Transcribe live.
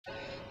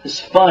is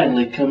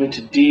finally coming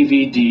to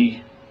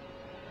DVD.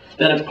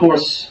 That, of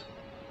course,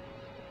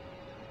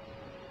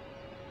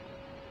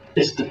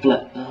 is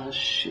the oh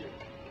shit.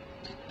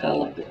 I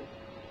like that.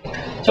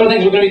 So,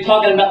 things we're going to be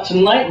talking about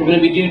tonight. We're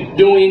going to be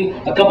doing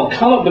a couple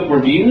comic book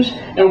reviews,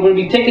 and we're going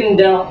to be taking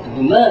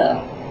down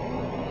the.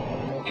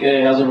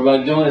 Okay, how's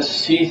everybody doing? This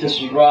is Heath,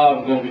 this is Rob.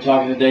 We're going to be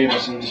talking to Dave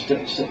about some just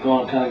different stuff kind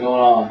of going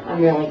on.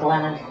 I'm really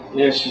glad.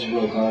 Yeah, she's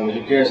really glad, but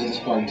who cares at this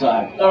point in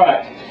time?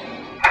 Alright,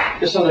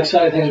 here's some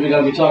exciting things we're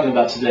going to be talking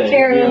about today.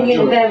 Care when you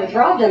get in bed with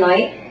Rob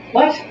tonight.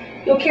 What?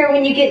 You'll care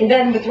when you get in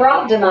bed with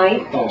Rob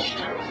tonight. Don't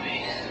start with me.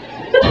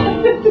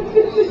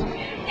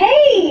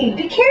 Hey,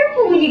 be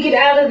careful when you get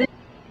out of the...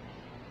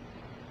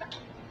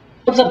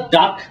 What's up,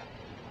 Doc?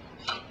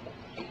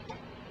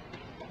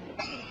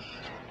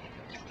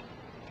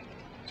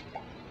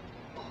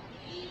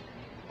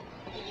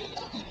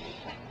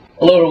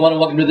 Hello everyone and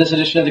welcome to this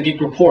edition of the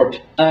Geek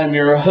Report. I'm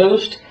your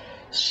host,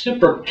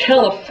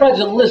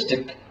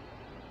 Supercalifragilistic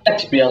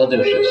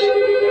Expialidocious.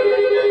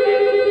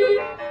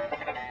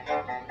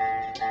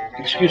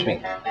 Excuse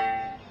me.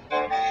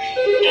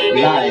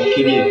 Live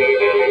TV.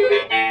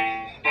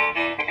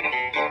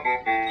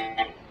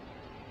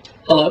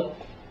 Hello.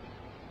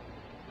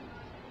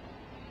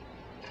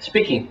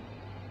 Speaking.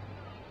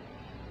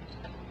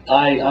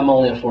 I'm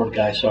only a Ford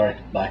guy, sorry.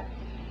 Bye.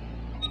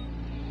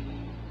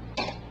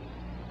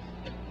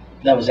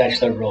 That was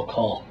actually a real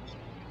call.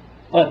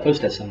 I'll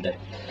post that someday.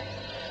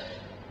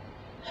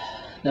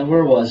 Now,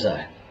 where was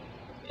I?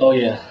 Oh,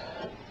 yeah.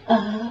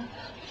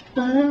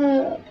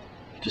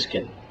 Just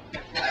kidding.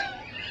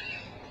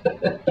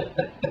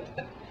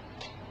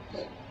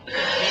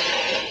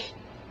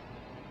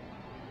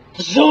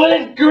 So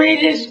the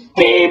greatest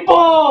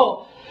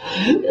people!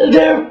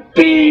 They're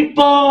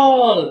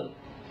people!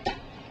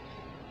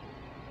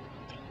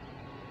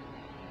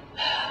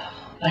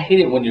 I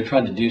hate it when you're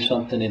trying to do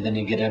something and then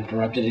you get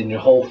interrupted and your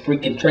whole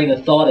freaking train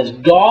of thought is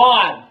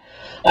gone.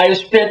 I've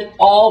spent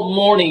all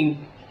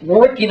morning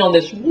working on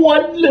this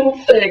one little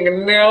thing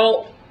and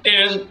now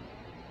is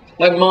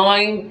my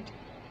mind.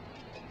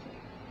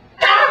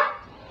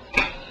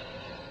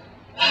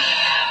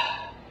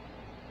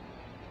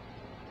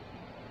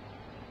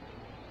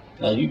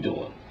 How you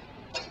doing?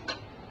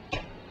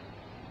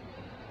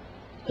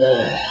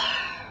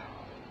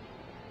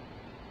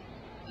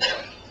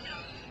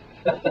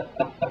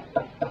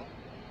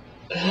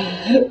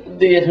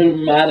 The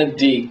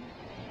humanity.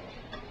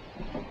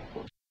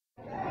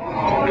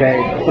 Okay,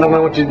 what I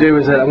want you to do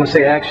is I'm going to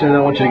say action and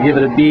I want you to give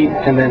it a beat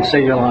and then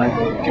say your line.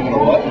 Give it a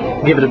what?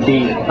 Give it a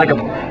beat.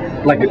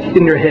 Like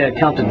in your head,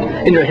 count to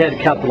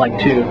like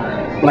 2.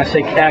 When I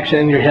say action,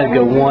 in your head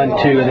go 1,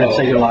 2, and then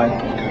say your line.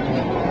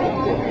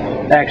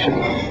 Action.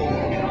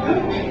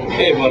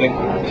 Hey buddy,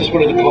 just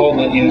wanted to call and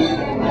let you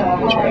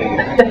try again.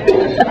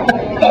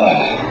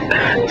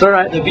 It's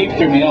alright. The beep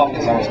threw me off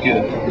because I was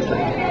good.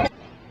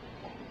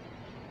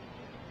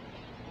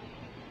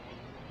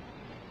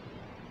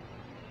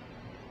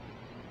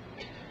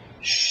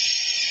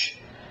 Shh.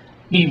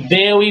 Be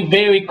very,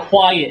 very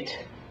quiet.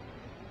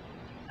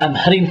 I'm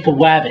hunting for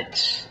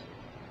rabbits.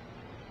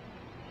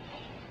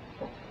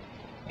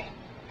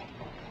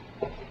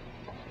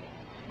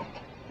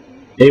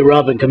 Hey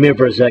Robin, come here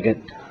for a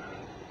second.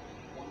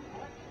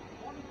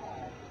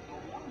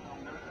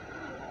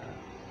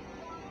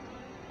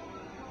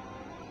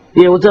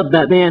 Yeah, what's up,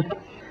 Batman?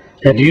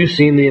 Have you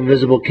seen The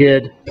Invisible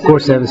Kid? Of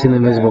course I haven't seen The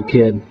Invisible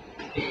Kid.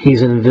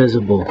 He's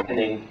invisible. And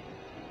then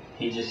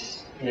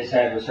his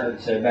head was hurting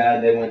so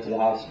bad they went to the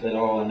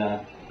hospital and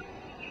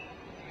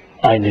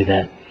I knew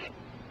that.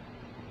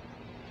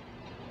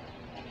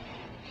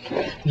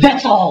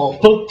 That's all,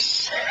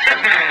 folks.